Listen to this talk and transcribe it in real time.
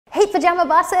Pajama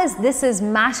Bosses, this is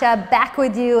Masha back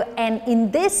with you, and in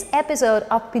this episode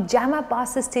of Pajama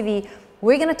Bosses TV,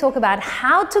 we're going to talk about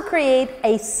how to create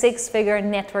a six-figure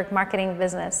network marketing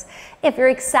business. If you're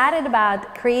excited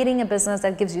about creating a business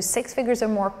that gives you 6 figures or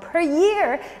more per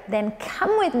year, then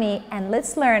come with me and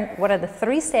let's learn what are the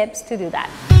 3 steps to do that.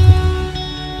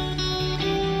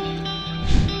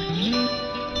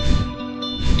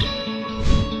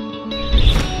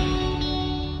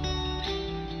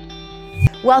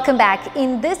 Welcome back.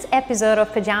 In this episode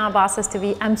of Pajama Bosses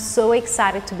TV, I'm so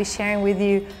excited to be sharing with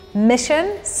you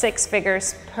Mission 6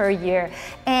 Figures per year.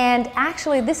 And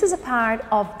actually, this is a part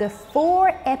of the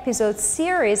 4-episode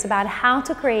series about how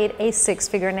to create a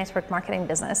 6-figure network marketing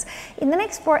business. In the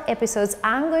next 4 episodes,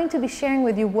 I'm going to be sharing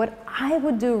with you what I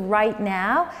would do right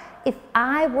now if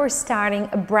I were starting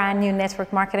a brand new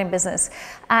network marketing business.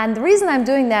 And the reason I'm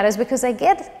doing that is because I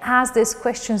get asked this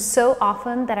question so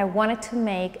often that I wanted to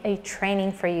make a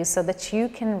training for you so that you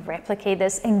can replicate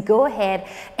this and go ahead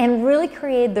and really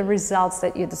create the results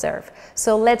that you deserve.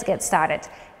 So let's get started.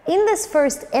 In this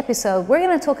first episode, we're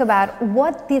going to talk about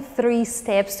what the 3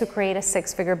 steps to create a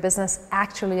 6-figure business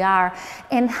actually are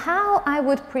and how I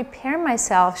would prepare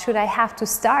myself should I have to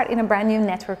start in a brand new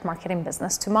network marketing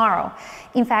business tomorrow.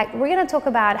 In fact, we're going to talk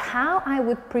about how I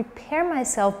would prepare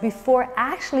myself before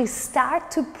I actually start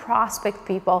to prospect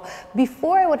people,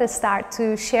 before I would start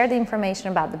to share the information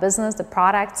about the business, the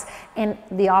products, and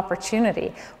the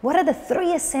opportunity. What are the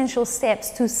 3 essential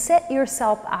steps to set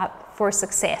yourself up for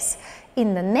success?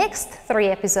 In the next 3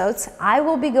 episodes, I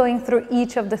will be going through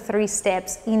each of the 3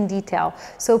 steps in detail.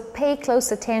 So pay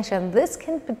close attention. This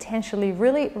can potentially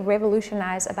really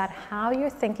revolutionize about how you're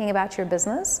thinking about your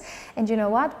business. And you know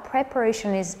what?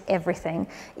 Preparation is everything.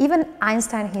 Even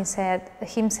Einstein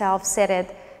himself said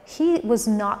it. He was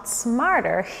not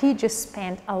smarter, he just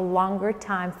spent a longer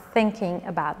time thinking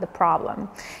about the problem.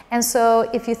 And so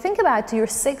if you think about your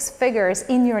 6 figures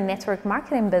in your network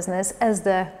marketing business as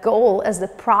the goal, as the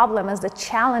problem, as the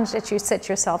challenge that you set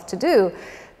yourself to do,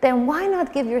 then why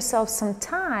not give yourself some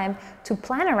time to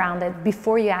plan around it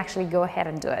before you actually go ahead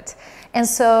and do it? And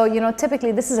so,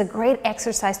 typically this is a great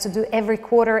exercise to do every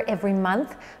quarter, every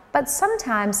month, but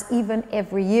sometimes even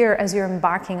every year as you're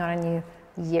embarking on a new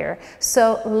year.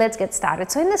 So let's get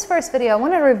started. So in this first video, I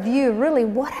want to review really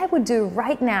what I would do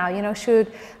right now.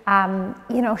 Should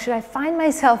I find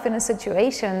myself in a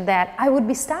situation that I would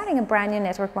be starting a brand new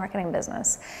network marketing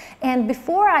business? And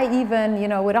before I even,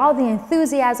 with all the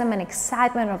enthusiasm and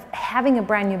excitement of having a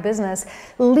brand new business,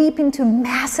 leap into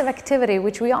massive activity,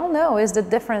 which we all know is the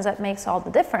difference that makes all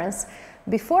the difference.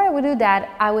 Before I would do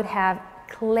that, I would have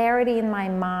clarity in my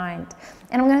mind.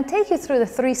 And I'm going to take you through the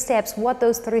 3 steps, what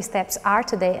those 3 steps are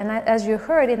today. And as you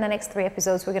heard in the next 3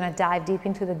 episodes, we're going to dive deep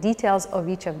into the details of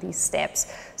each of these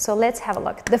steps. So let's have a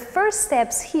look. The first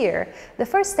step here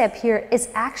is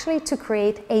actually to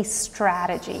create a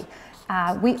strategy.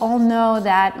 We all know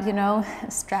that,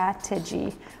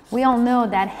 strategy. We all know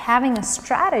that having a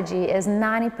strategy is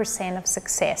 90% of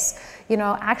success.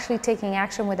 Actually taking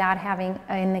action without having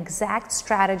an exact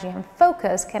strategy and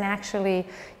focus can actually,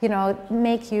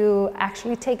 make you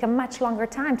actually take a much longer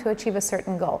time to achieve a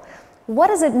certain goal. What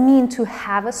does it mean to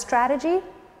have a strategy?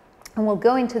 And we'll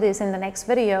go into this in the next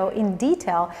video in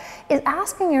detail, is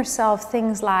asking yourself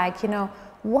things like,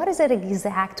 what is that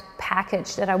exact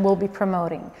package that I will be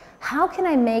promoting? How can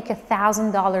I make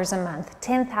 $1,000 a month,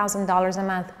 $10,000 a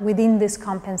month within this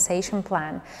compensation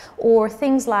plan? Or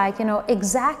things like,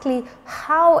 exactly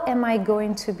how am I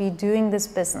going to be doing this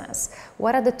business?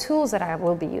 What are the tools that I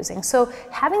will be using? So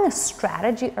having a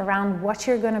strategy around what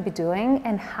you're going to be doing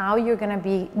and how you're going to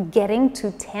be getting to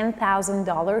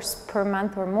 $10,000 per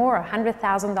month or more,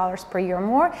 $100,000 per year or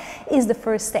more is the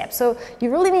first step. So you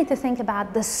really need to think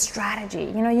about the strategy.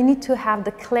 You need to have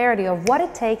the clarity of what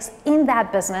it takes in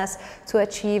that business to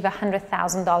achieve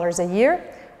 $100,000 a year,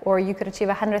 or you could achieve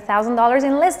 $100,000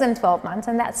 in less than 12 months,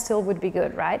 and that still would be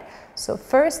good, right? So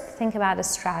first, think about a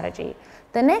strategy.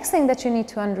 The next thing that you need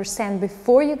to understand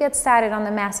before you get started on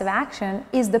the massive action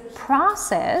is the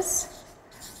process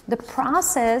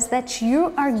that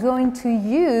you are going to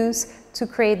use to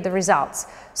create the results.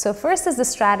 So first is the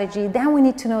strategy, then we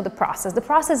need to know the process. The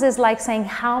process is like saying,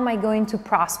 how am I going to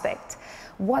prospect?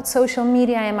 What social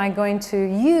media am I going to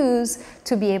use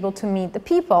to be able to meet the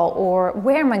people? Or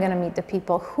where am I going to meet the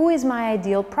people? Who is my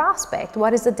ideal prospect?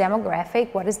 What is the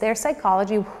demographic? What is their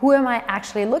psychology? Who am I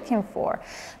actually looking for?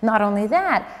 Not only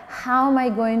that, how am I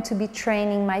going to be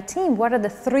training my team? What are the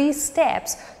 3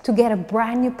 steps to get a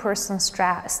brand new person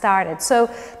started? So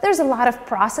there's a lot of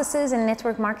processes in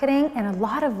network marketing, and a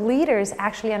lot of leaders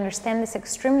actually understand this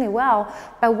extremely well,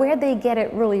 but where they get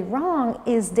it really wrong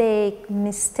is they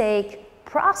mistake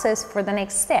process for the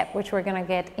next step, which we're going to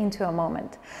get into a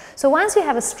moment. So once you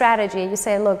have a strategy, you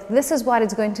say, look, this is what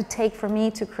it's going to take for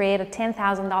me to create a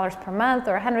 $10,000 per month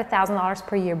or $100,000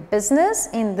 per year business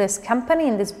in this company,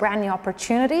 in this brand new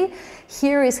opportunity.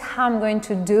 Here is how I'm going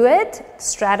to do it,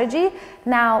 strategy.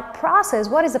 Now, process,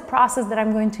 what is the process that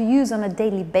I'm going to use on a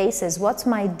daily basis? What's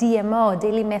my DMO,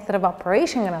 daily method of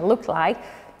operation, going to look like?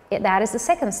 That is the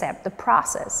second step, the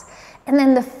process. And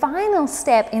then the final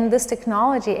step in this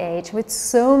technology age, with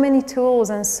so many tools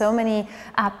and so many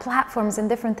platforms and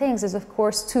different things, is of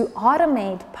course to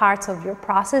automate parts of your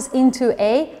process into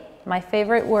my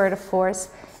favorite word of course,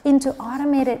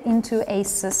 automate it into a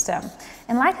system.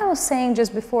 And like I was saying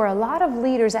just before, a lot of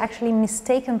leaders actually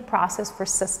mistaken process for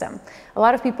system. A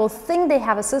lot of people think they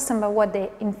have a system, but what they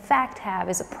in fact have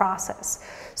is a process.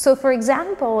 So for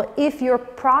example, if your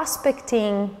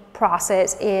prospecting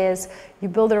process is you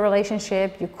build a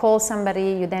relationship, you call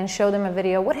somebody, you then show them a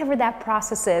video, whatever that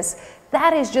process is,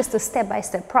 that is just a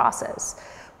step-by-step process.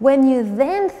 When you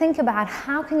then think about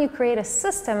how can you create a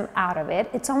system out of it,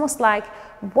 it's almost like,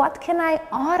 what can I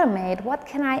automate? What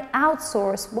can I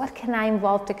outsource? What can I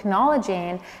involve technology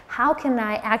in? How can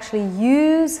I actually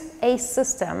use a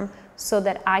system so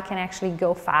that I can actually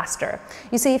go faster?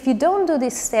 You see, if you don't do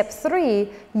this step 3,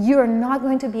 you're not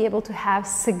going to be able to have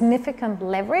significant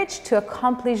leverage to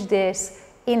accomplish this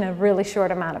in a really short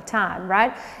amount of time,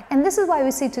 right? And this is why we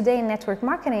see today in network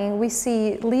marketing, we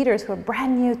see leaders who are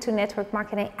brand new to network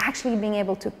marketing actually being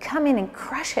able to come in and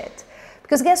crush it.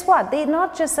 Because guess what? They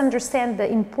not just understand the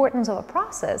importance of a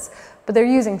process, but they're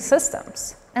using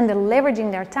systems and they're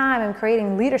leveraging their time and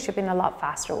creating leadership in a lot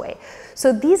faster way.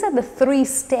 So these are the 3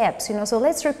 steps, so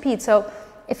let's repeat. So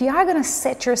if you are going to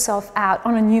set yourself out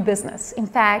on a new business, in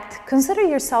fact, consider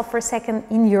yourself for a second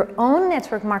in your own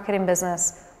network marketing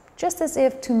business, just as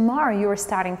if tomorrow you were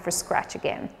starting from scratch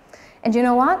again. And you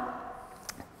know what?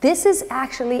 This is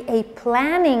actually a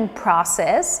planning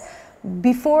process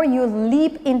before you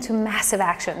leap into massive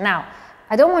action. Now,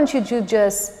 I don't want you to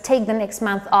just take the next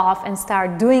month off and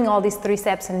start doing all these 3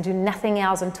 steps and do nothing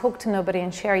else and talk to nobody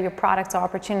and share your products or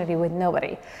opportunity with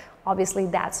nobody. Obviously,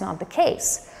 that's not the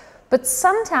case. But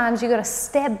sometimes you got to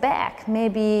step back,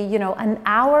 maybe, an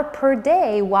hour per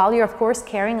day while you're, of course,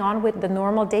 carrying on with the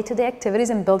normal day-to-day activities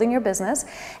and building your business.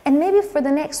 And maybe for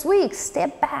the next week,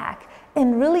 step back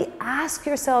and really ask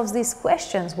yourselves these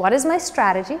questions. What is my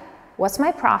strategy? What's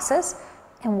my process?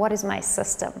 And what is my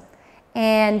system?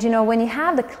 And, when you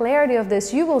have the clarity of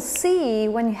this, you will see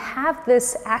when you have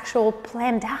this actual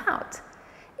planned out,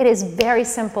 it is very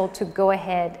simple to go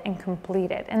ahead and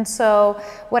complete it. And so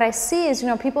what I see is,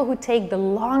 people who take the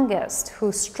longest,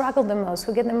 who struggle the most,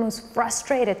 who get the most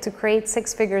frustrated to create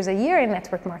 6 figures a year in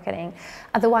network marketing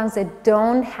are the ones that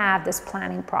don't have this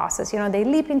planning process. They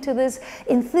leap into this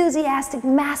enthusiastic,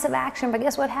 massive action, but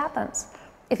guess what happens?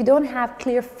 If you don't have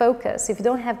clear focus, if you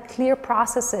don't have clear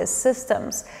processes,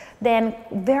 systems, then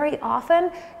very often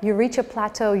you reach a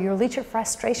plateau, you reach a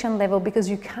frustration level because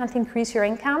you can't increase your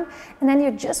income, and then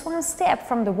you're just one step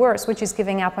from the worst, which is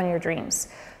giving up on your dreams.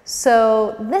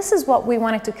 So this is what we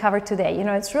wanted to cover today.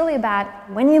 It's really about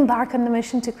when you embark on the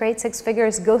mission to create 6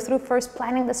 figures, go through first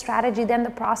planning the strategy, then the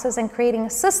process, and creating a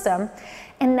system.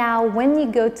 And now when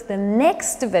you go to the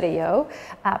next video,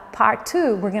 part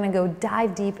 2, we're going to go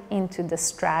dive deep into the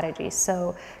strategy.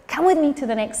 So come with me to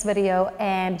the next video,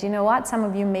 and you know what? Some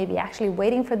of you may be actually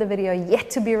waiting for the video yet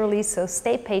to be released, so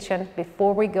stay patient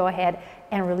before we go ahead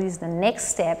and release the next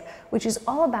step, which is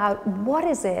all about what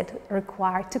is it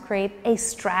required to create a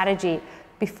strategy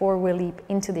before we leap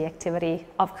into the activity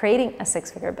of creating a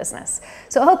 6-figure business.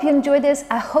 So I hope you enjoyed this.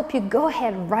 I hope you go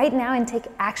ahead right now and take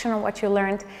action on what you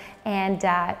learned, and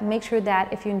make sure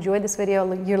that if you enjoyed this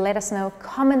video, you let us know,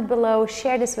 comment below,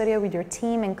 share this video with your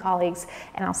team and colleagues,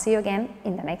 and I'll see you again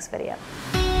in the next video.